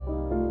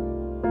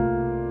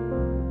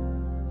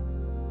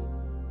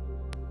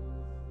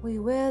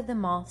Wear the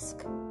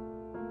Mask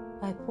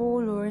by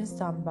Paul Laurence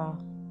Dunbar.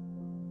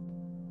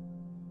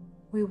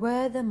 We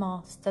wear the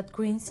mask that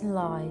grins and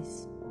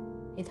lies.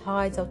 It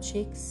hides our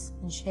cheeks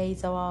and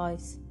shades our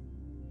eyes.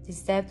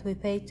 This debt we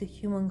pay to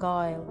human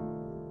guile.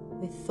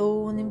 With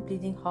thorn and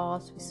bleeding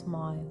hearts we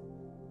smile,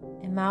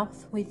 a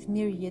mouth with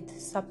myriad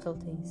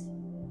subtleties.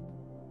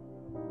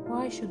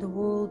 Why should the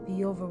world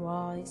be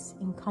overwise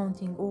in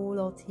counting all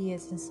our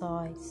tears and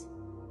sighs?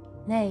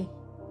 Nay,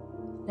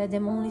 let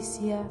them only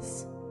see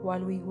us while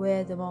we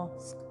wear the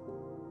mask.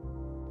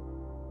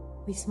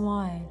 We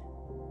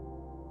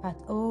smile, but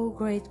O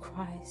great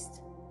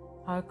Christ,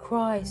 our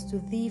cries to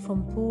Thee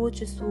from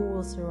tortured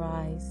souls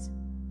arise.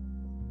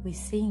 We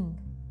sing,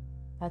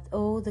 but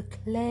oh, the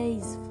clay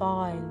is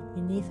vile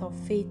beneath our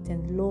feet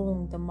and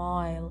long the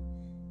mile.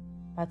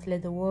 But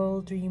let the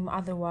world dream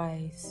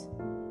otherwise.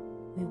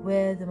 We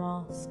wear the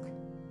mask.